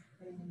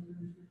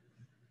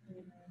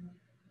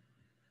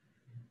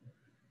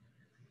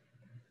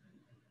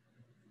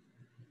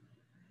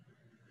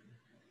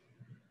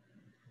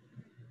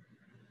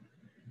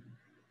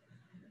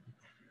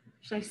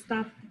 Should I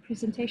stop the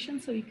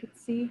presentation so you could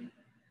see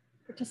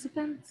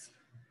participants?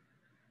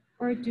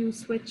 Or do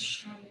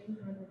switch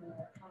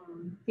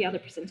the other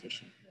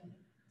presentation?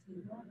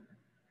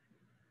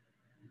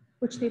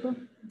 Which table?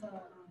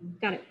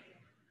 Got it.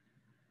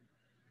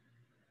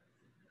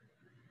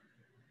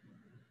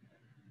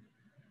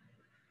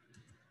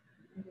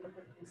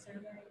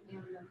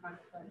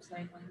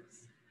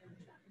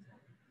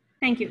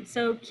 Thank you.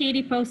 So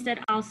Katie posted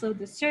also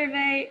the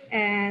survey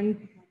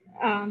and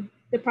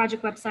the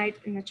project website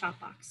in the chat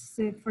box.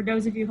 So for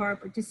those of you who are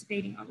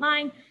participating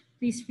online,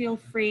 please feel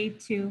free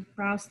to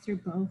browse through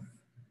both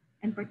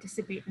and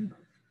participate in both.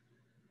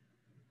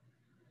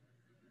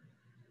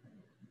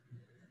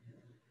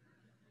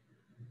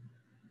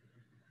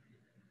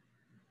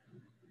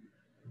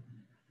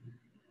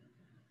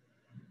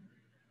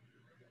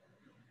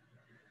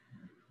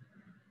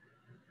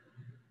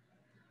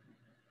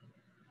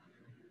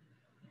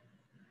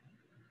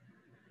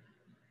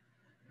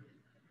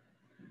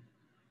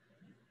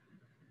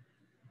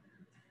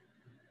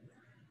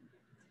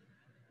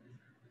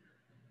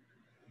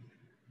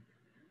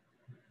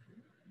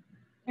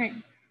 All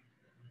right.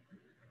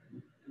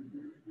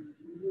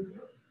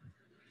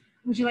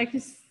 Would you like to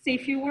say a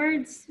few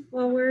words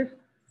while we're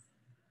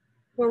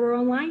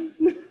online?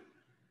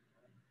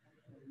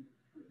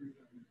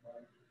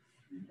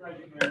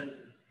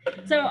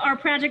 So our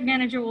project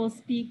manager will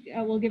speak,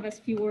 will give us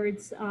a few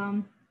words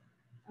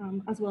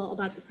as well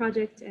about the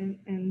project and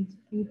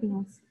anything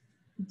else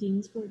he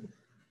deems worthy.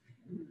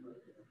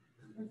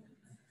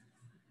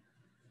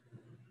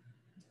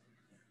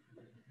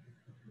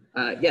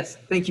 Yes,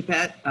 thank you,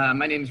 Pat.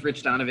 My name is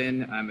Rich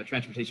Donovan. I'm a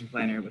transportation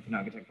planner with the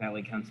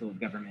Naugatuck+Valley Council of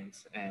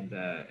Governments and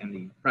am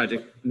the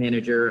project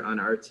manager on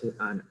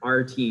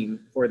our team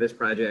for this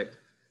project.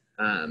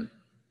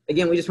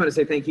 Again, we just want to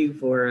say thank you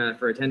for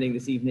attending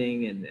this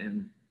evening,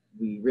 and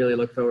we really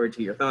look forward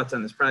to your thoughts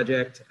on this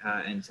project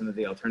and some of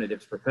the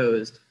alternatives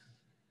proposed.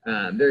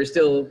 There is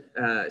still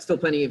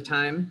plenty of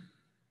time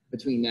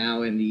between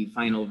now and the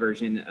final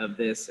version of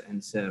this,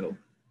 and so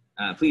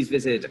please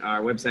visit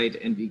our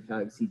website,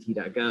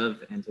 nvcogct.gov,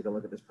 and take a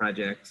look at this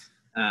project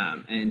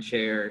and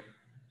share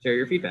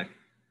your feedback.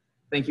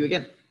 Thank you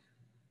again.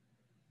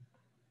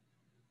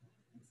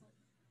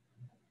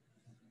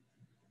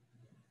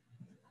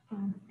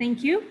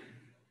 Thank you.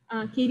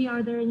 Katie,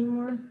 are there any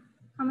more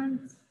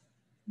comments?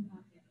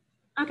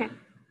 Okay.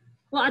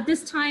 Well, at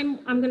this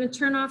time, I'm going to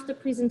turn off the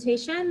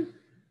presentation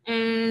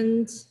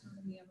and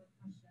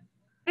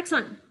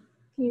excellent.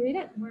 Can you read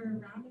it? Were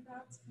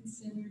roundabouts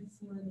considered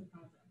for the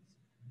project?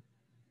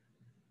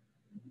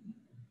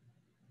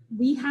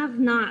 We have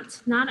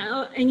not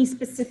any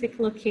specific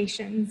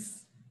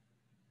locations.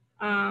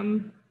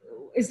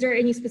 Is there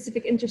any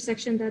specific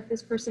intersection that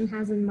this person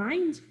has in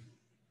mind?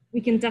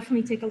 We can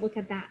definitely take a look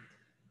at that.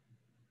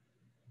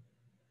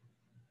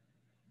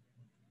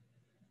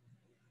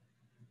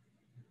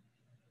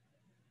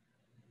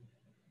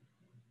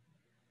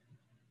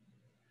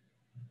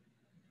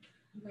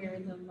 Where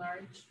the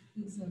large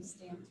piece of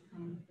stamped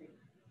concrete.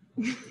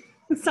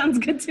 Sounds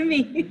good to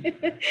me.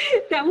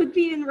 That would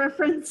be in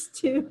reference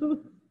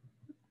to,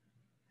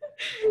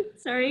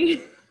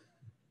 sorry.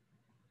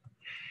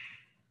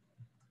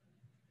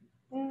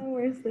 Where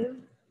course, Deb.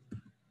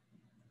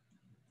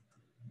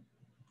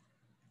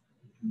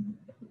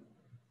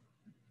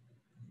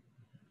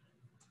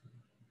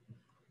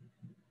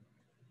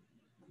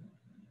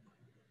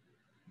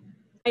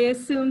 I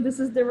assume this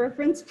is the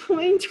reference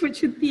point,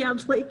 which would be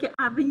at Lake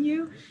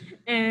Avenue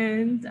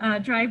and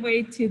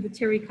driveway to the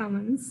Terry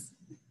Commons.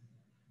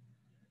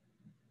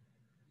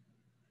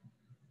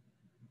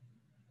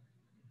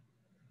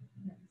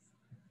 Yes.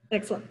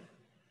 Excellent.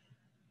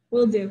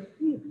 Will do.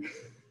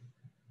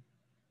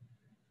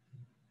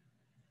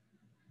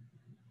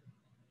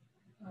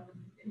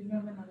 You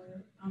have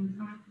another comment?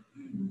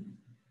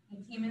 I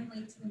came in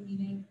late to the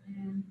meeting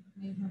and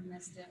may have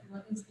missed it.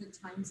 What is the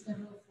time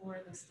schedule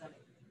for the study?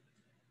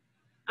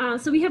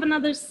 So we have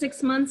another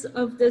 6 months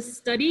of this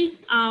study.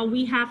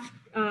 We have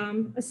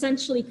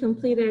essentially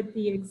completed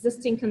the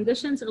existing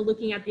conditions, or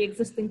looking at the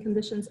existing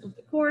conditions of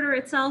the corridor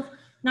itself.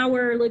 Now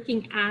we're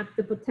looking at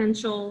the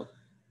potential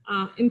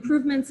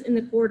improvements in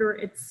the corridor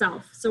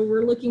itself. So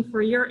we're looking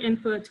for your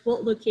input,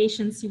 what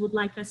locations you would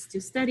like us to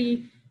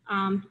study,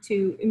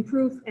 to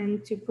improve,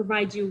 and to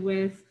provide you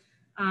with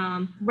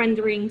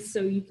renderings so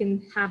you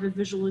can have a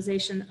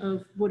visualization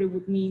of what it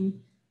would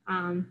mean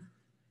to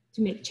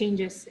make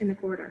changes in the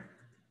corridor.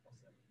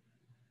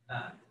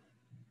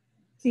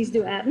 Please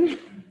do add.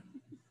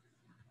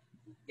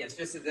 Yes,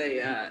 just as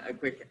a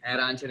quick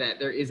add-on to that,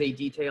 there is a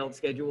detailed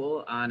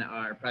schedule on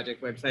our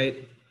project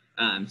website,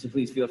 so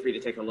please feel free to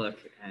take a look,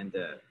 and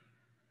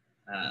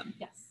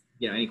Yes.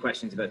 you know, any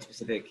questions about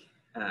specific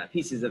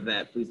pieces of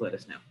that, please let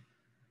us know.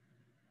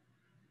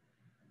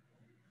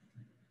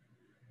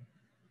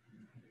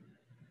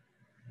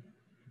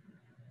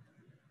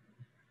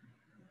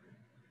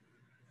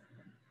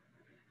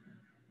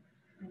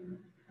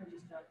 I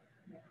just got,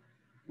 yeah.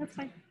 That's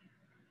fine.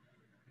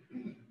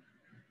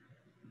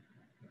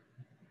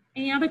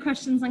 Any other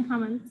questions and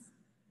comments?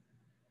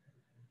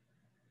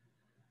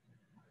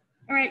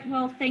 All right,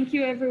 well, thank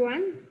you,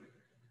 everyone.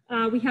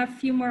 We have a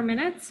few more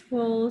minutes.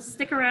 We'll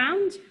stick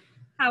around.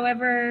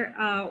 However,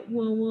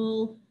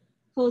 we'll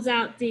close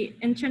out the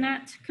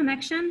internet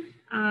connection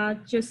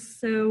just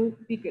so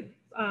we could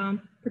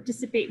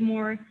participate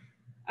more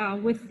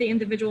with the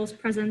individuals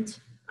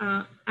present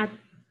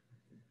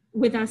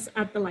with us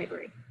at the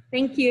library.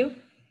 Thank you.